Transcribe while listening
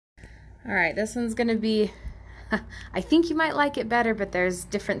All right, this one's gonna be, I think you might like it better, but there's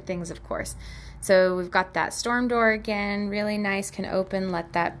different things, of course. So we've got that storm door again, really nice, can open,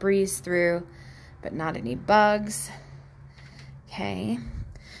 let that breeze through, but not any bugs. Okay,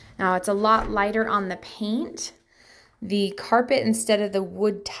 now it's a lot lighter on the paint. The carpet, instead of the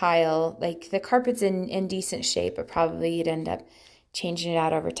wood tile, like the carpet's in decent shape, but probably you'd end up changing it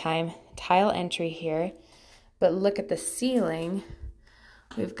out over time. Tile entry here, but look at the ceiling.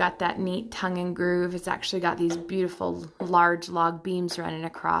 We've got that neat tongue and groove. It's actually got these beautiful large log beams running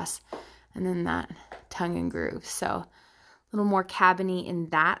across, and then that tongue and groove. So a little more cabiny in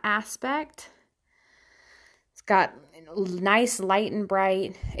that aspect. It's got nice light and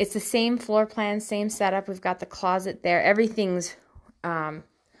bright. It's the same floor plan, same setup. We've got the closet there. Everything's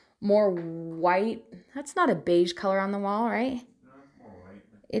more white. That's not a beige color on the wall, right? No, it's more white.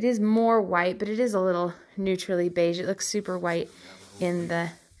 It is more white, but it is a little neutrally beige. It looks super white in the,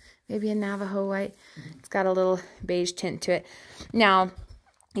 maybe a Navajo white. It's got a little beige tint to it. Now,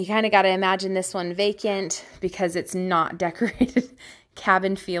 you kind of got to imagine this one vacant because it's not decorated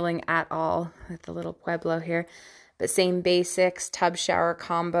cabin feeling at all with the little Pueblo here. But same basics, tub shower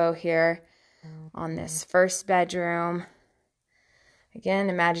combo here on this first bedroom. Again,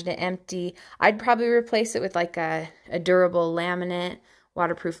 imagine it empty. I'd probably replace it with like a durable laminate,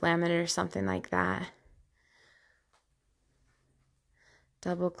 waterproof laminate or something like that.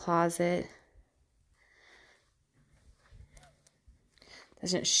 Double closet.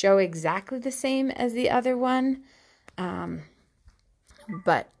 Doesn't show exactly the same as the other one,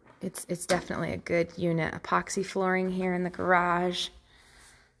 but it's definitely a good unit. Epoxy flooring here in the garage.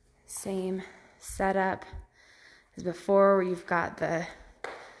 Same setup as before, where you've got the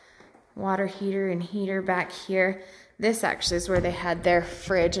water heater and heater back here. This actually is where they had their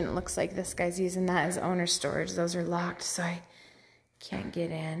fridge, and it looks like this guy's using that as owner storage. Those are locked, so I can't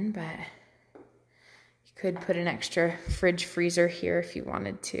get in, but you could put an extra fridge freezer here if you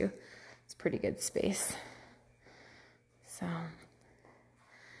wanted to. It's pretty good space. So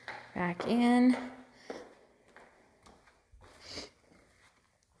back in,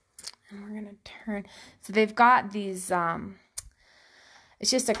 and we're gonna turn. So they've got these, it's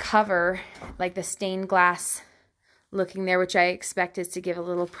just a cover, like the stained glass looking there, which I expect is to give a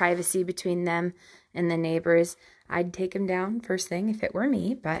little privacy between them and the neighbors. I'd take them down first thing if it were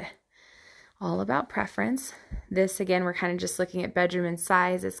me, but all about preference. This, again, we're kind of just looking at bedroom and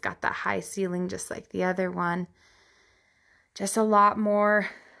size. It's got that high ceiling just like the other one. Just a lot more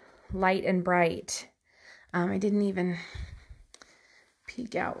light and bright. I didn't even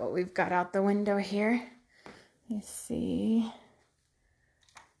peek out what we've got out the window here. Let's see.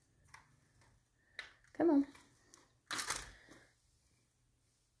 Come on.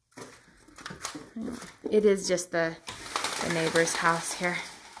 It is just the neighbor's house here.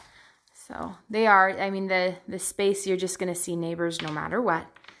 So they are, I mean, the space, you're just going to see neighbors no matter what.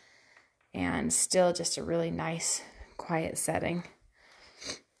 And still just a really nice, quiet setting.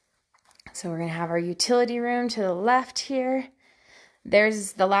 So we're going to have our utility room to the left here.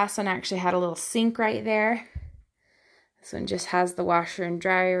 There's, the last one actually had a little sink right there. This one just has the washer and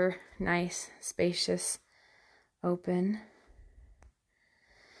dryer. Nice, spacious, open.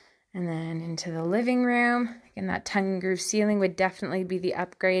 And then into the living room. Again, that tongue and groove ceiling would definitely be the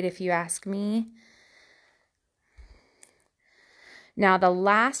upgrade if you ask me. Now, the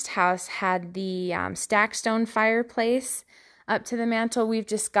last house had the stack stone fireplace up to the mantle. We've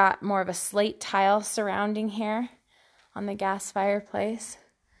just got more of a slate tile surrounding here on the gas fireplace.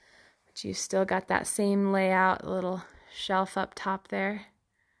 But you've still got that same layout, little shelf up top there.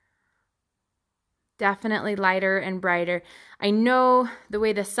 Definitely lighter and brighter. I know the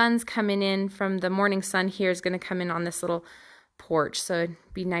way the sun's coming in from the morning sun here is going to come in on this little porch, so it'd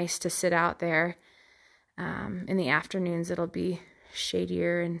be nice to sit out there. In the afternoons, it'll be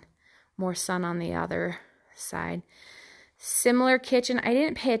shadier and more sun on the other side. Similar kitchen. I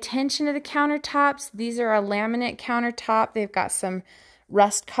didn't pay attention to the countertops. These are a laminate countertop. They've got some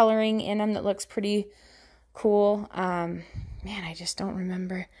rust coloring in them that looks pretty cool. Man, I just don't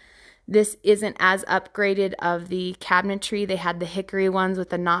remember. This isn't as upgraded of the cabinetry. They had the hickory ones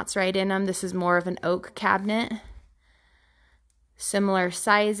with the knots right in them. This is more of an oak cabinet. Similar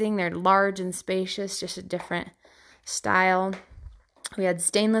sizing. They're large and spacious, just a different style. We had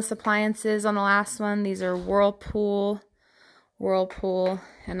stainless appliances on the last one. These are Whirlpool,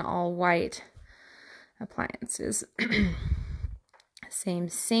 and all white appliances. Same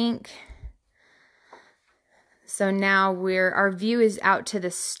sink. So now our view is out to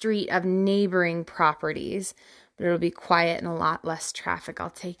the street of neighboring properties, but it'll be quiet and a lot less traffic. I'll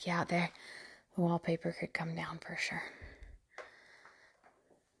take you out there. The wallpaper could come down for sure.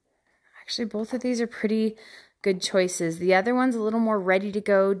 Actually, both of these are pretty good choices. The other one's a little more ready to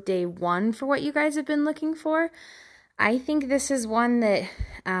go day one for what you guys have been looking for. I think this is one that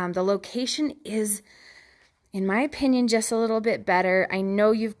the location is, in my opinion, just a little bit better. I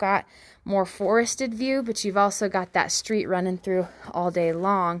know you've got more forested view, but you've also got that street running through all day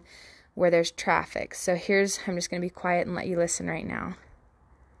long where there's traffic. So here's, I'm just going to be quiet and let you listen right now.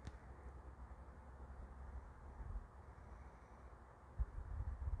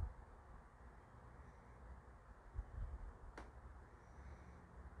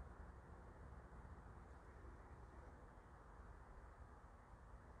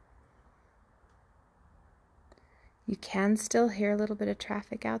 You can still hear a little bit of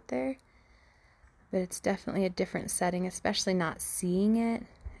traffic out there, but it's definitely a different setting, especially not seeing it.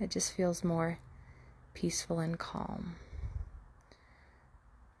 It just feels more peaceful and calm.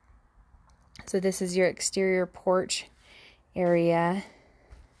 So this is your exterior porch area,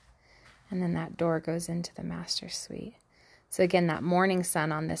 and then that door goes into the master suite. So again, that morning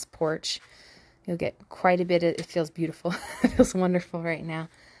sun on this porch, you'll get quite a bit of, it feels beautiful. It feels wonderful right now.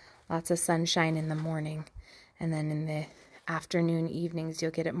 Lots of sunshine in the morning. And then in the afternoon, evenings,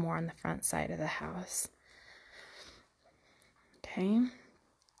 you'll get it more on the front side of the house. Okay.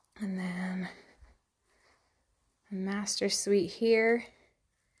 And then a master suite here.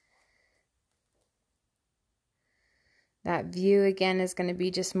 That view, again, is going to be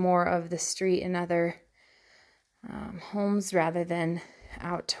just more of the street and other homes rather than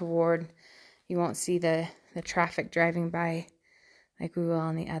out toward. You won't see the traffic driving by like we will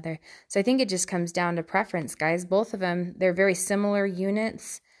on the other. So I think it just comes down to preference, guys. Both of them, they're very similar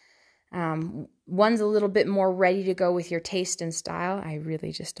units. One's a little bit more ready to go with your taste and style. I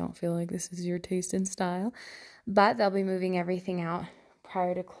really just don't feel like this is your taste and style. But they'll be moving everything out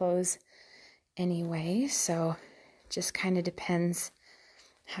prior to close anyway. So just kind of depends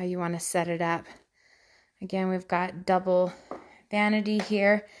how you want to set it up. Again, we've got double vanity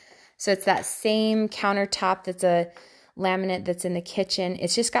here. So it's that same countertop that's a laminate that's in the kitchen.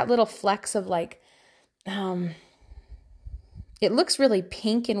 It's just got little flecks of like, it looks really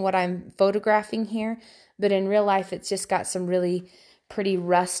pink in what I'm photographing here, but in real life it's just got some really pretty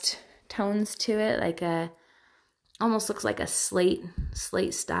rust tones to it, like almost looks like a slate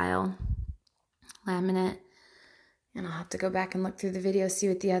style laminate. And I'll have to go back and look through the video, see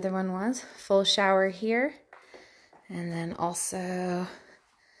what the other one was. Full shower here. And then also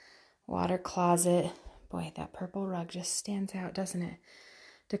water closet. Boy, that purple rug just stands out, doesn't it?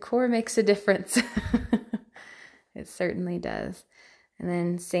 Decor makes a difference. It certainly does. And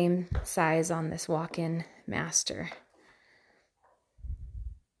then same size on this walk-in master.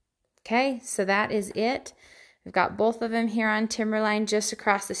 Okay, so that is it. We've got both of them here on Timberline, just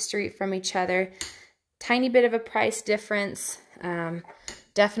across the street from each other. Tiny bit of a price difference.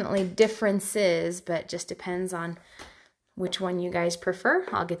 Definitely differences, but just depends on which one you guys prefer.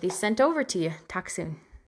 I'll get these sent over to you. Talk soon.